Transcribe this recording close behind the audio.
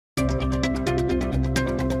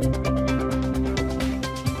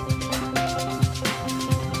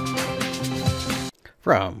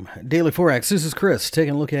From Daily Forex, this is Chris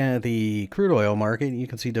taking a look at the crude oil market. You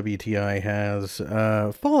can see WTI has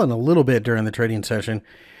fallen a little bit during the trading session.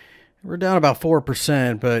 We're down about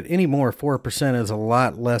 4%, but anymore, 4% is a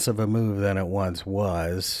lot less of a move than it once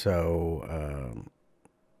was. So,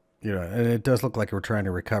 and it does look like we're trying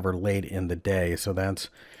to recover late in the day, so that's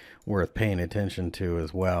worth paying attention to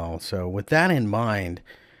as well. So with that in mind,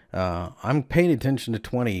 I'm paying attention to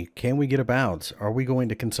 20. Can we get a bounce? Are we going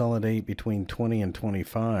to consolidate between 20 and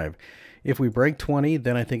 25? If we break 20,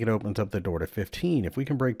 then I think it opens up the door to 15. If we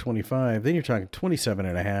can break 25, then you're talking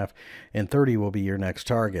 27.5, and 30 will be your next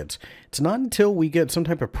targets. It's not until we get some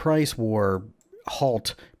type of price war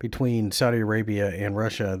halt between Saudi Arabia and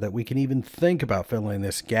Russia that we can even think about filling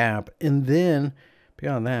this gap. And then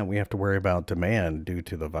beyond that, we have to worry about demand due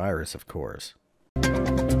to the virus, of course.